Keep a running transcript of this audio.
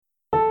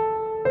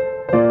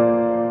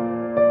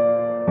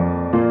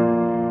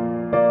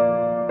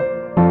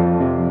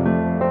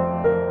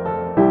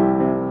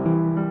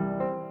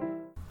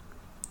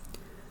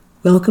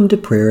Welcome to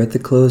prayer at the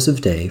close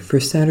of day for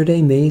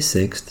Saturday, May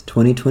 6th,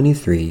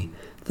 2023,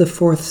 the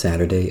fourth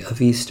Saturday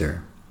of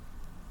Easter.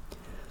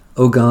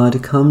 O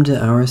God, come to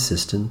our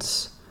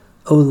assistance.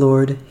 O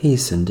Lord,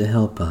 hasten to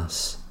help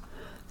us.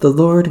 The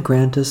Lord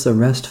grant us a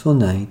restful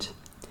night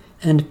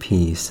and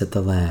peace at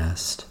the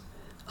last.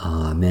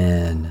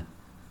 Amen.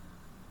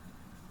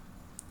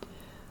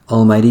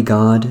 Almighty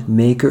God,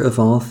 maker of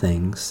all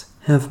things,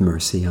 have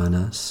mercy on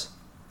us.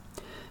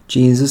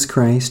 Jesus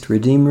Christ,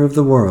 Redeemer of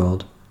the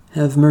world,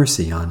 have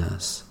mercy on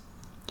us.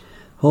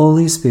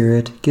 Holy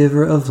Spirit,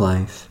 giver of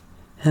life,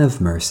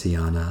 have mercy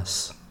on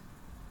us.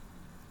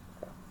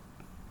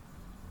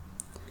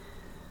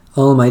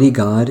 Almighty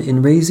God,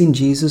 in raising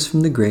Jesus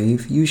from the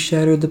grave, you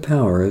shattered the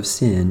power of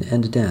sin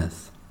and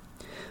death.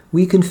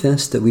 We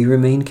confess that we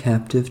remain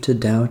captive to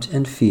doubt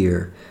and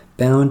fear,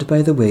 bound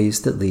by the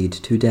ways that lead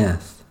to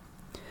death.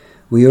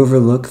 We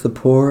overlook the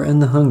poor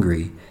and the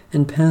hungry,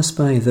 and pass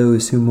by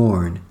those who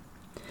mourn.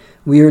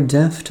 We are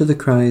deaf to the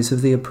cries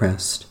of the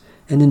oppressed,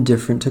 and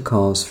indifferent to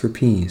calls for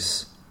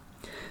peace.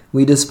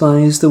 We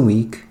despise the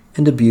weak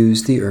and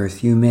abuse the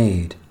earth you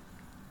made.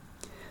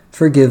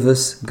 Forgive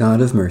us,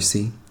 God of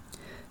mercy.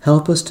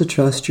 Help us to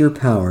trust your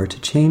power to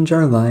change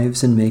our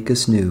lives and make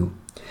us new,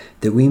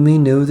 that we may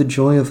know the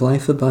joy of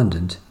life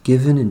abundant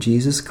given in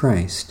Jesus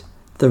Christ,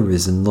 the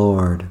risen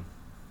Lord.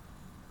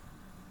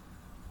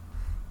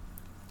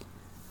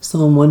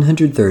 Psalm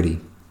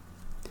 130.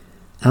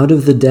 Out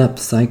of the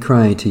depths I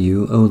cry to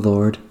you, O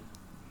Lord.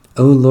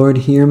 O Lord,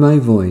 hear my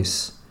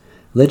voice.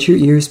 Let your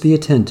ears be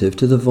attentive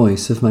to the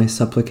voice of my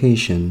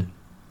supplication.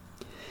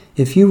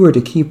 If you were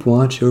to keep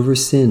watch over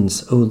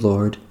sins, O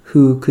Lord,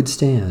 who could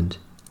stand?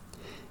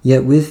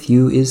 Yet with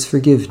you is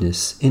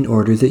forgiveness, in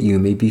order that you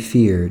may be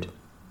feared.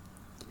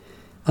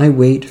 I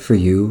wait for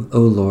you, O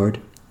Lord.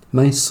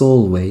 My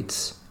soul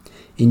waits.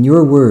 In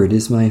your word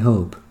is my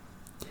hope.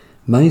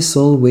 My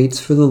soul waits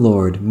for the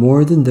Lord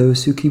more than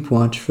those who keep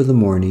watch for the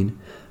morning,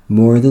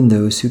 more than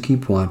those who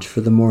keep watch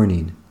for the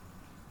morning.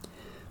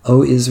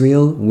 O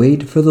Israel,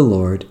 wait for the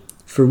Lord,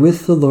 for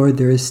with the Lord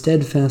there is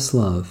steadfast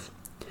love.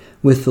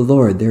 With the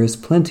Lord there is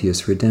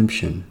plenteous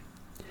redemption.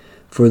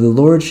 For the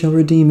Lord shall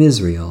redeem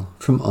Israel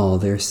from all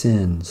their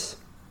sins.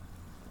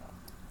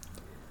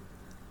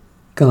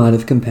 God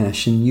of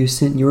compassion, you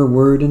sent your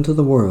word into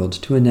the world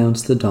to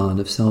announce the dawn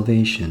of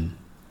salvation.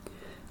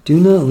 Do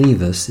not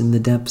leave us in the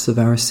depths of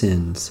our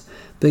sins,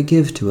 but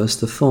give to us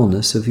the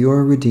fullness of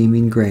your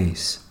redeeming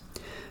grace.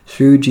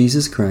 Through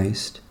Jesus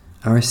Christ,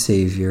 our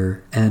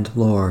Savior and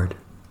Lord.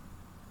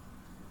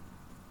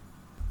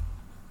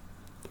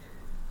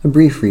 A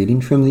brief reading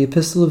from the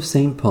Epistle of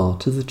St. Paul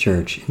to the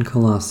Church in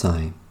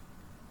Colossae.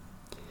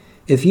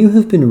 If you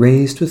have been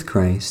raised with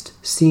Christ,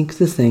 seek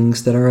the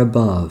things that are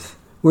above,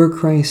 where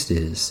Christ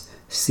is,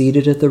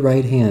 seated at the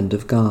right hand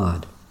of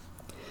God.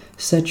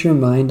 Set your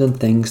mind on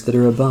things that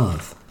are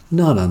above,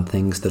 not on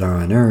things that are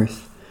on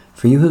earth,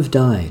 for you have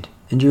died,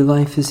 and your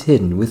life is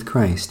hidden with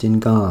Christ in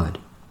God.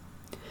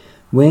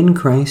 When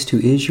Christ, who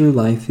is your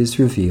life, is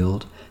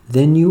revealed,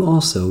 then you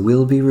also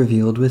will be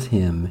revealed with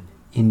him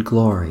in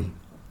glory.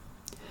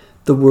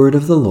 The word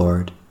of the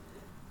Lord.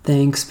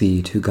 Thanks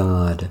be to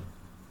God.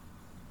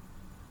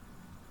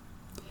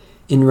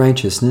 In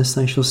righteousness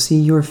I shall see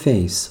your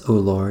face, O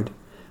Lord.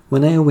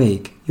 When I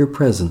awake, your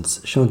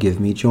presence shall give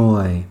me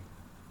joy.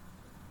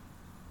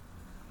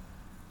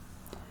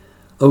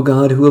 O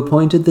God, who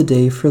appointed the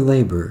day for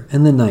labor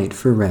and the night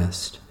for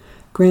rest,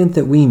 grant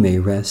that we may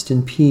rest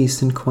in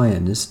peace and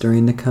quietness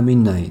during the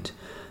coming night,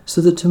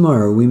 so that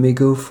tomorrow we may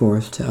go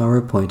forth to our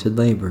appointed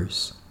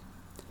labors.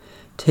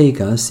 Take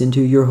us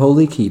into your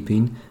holy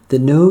keeping,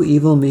 that no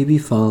evil may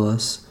befall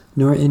us,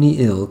 nor any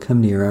ill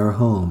come near our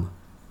home.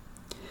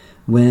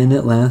 When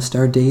at last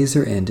our days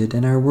are ended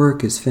and our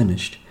work is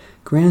finished,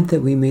 grant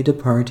that we may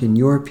depart in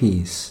your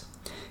peace,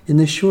 in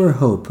the sure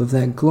hope of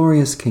that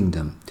glorious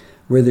kingdom,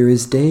 where there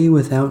is day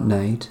without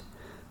night,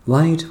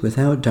 light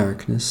without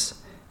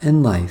darkness,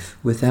 and life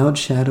without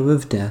shadow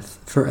of death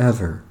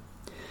forever.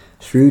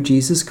 Through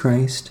Jesus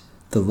Christ,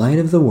 the light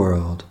of the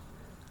world.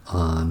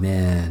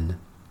 Amen.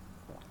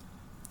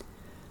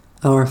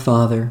 Our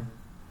Father,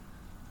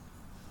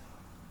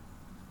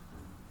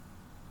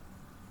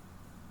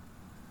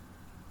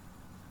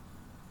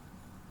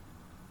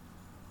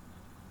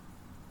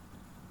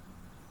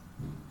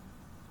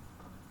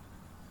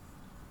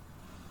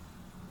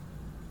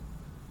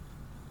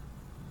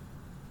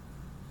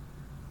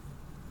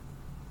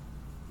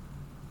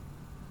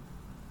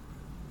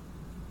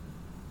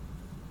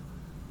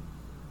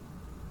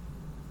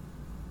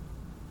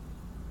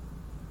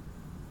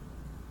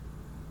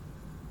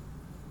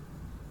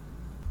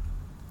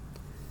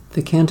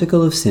 the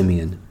Canticle of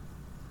Simeon.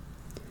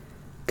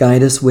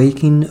 Guide us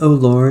waking, O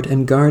Lord,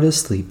 and guard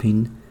us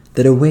sleeping,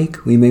 that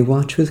awake we may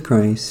watch with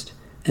Christ,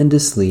 and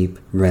asleep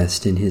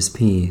rest in his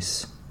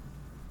peace.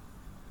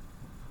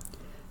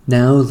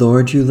 Now,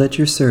 Lord, you let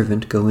your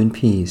servant go in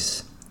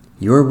peace.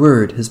 Your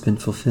word has been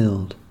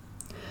fulfilled.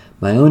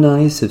 My own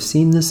eyes have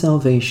seen the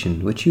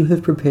salvation which you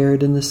have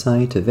prepared in the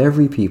sight of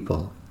every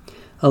people,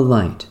 a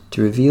light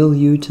to reveal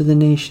you to the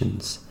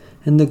nations,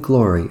 and the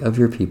glory of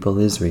your people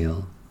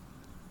Israel.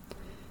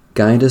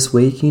 Guide us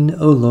waking,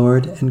 O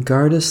Lord, and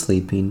guard us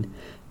sleeping,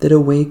 that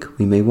awake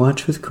we may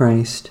watch with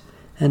Christ,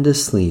 and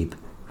asleep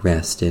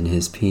rest in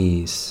his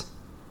peace.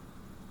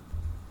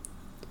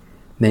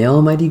 May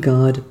Almighty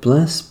God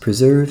bless,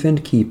 preserve,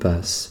 and keep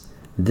us,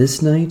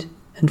 this night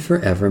and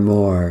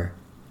forevermore.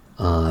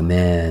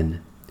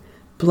 Amen.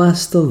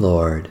 Bless the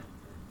Lord.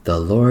 The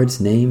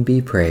Lord's name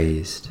be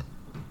praised.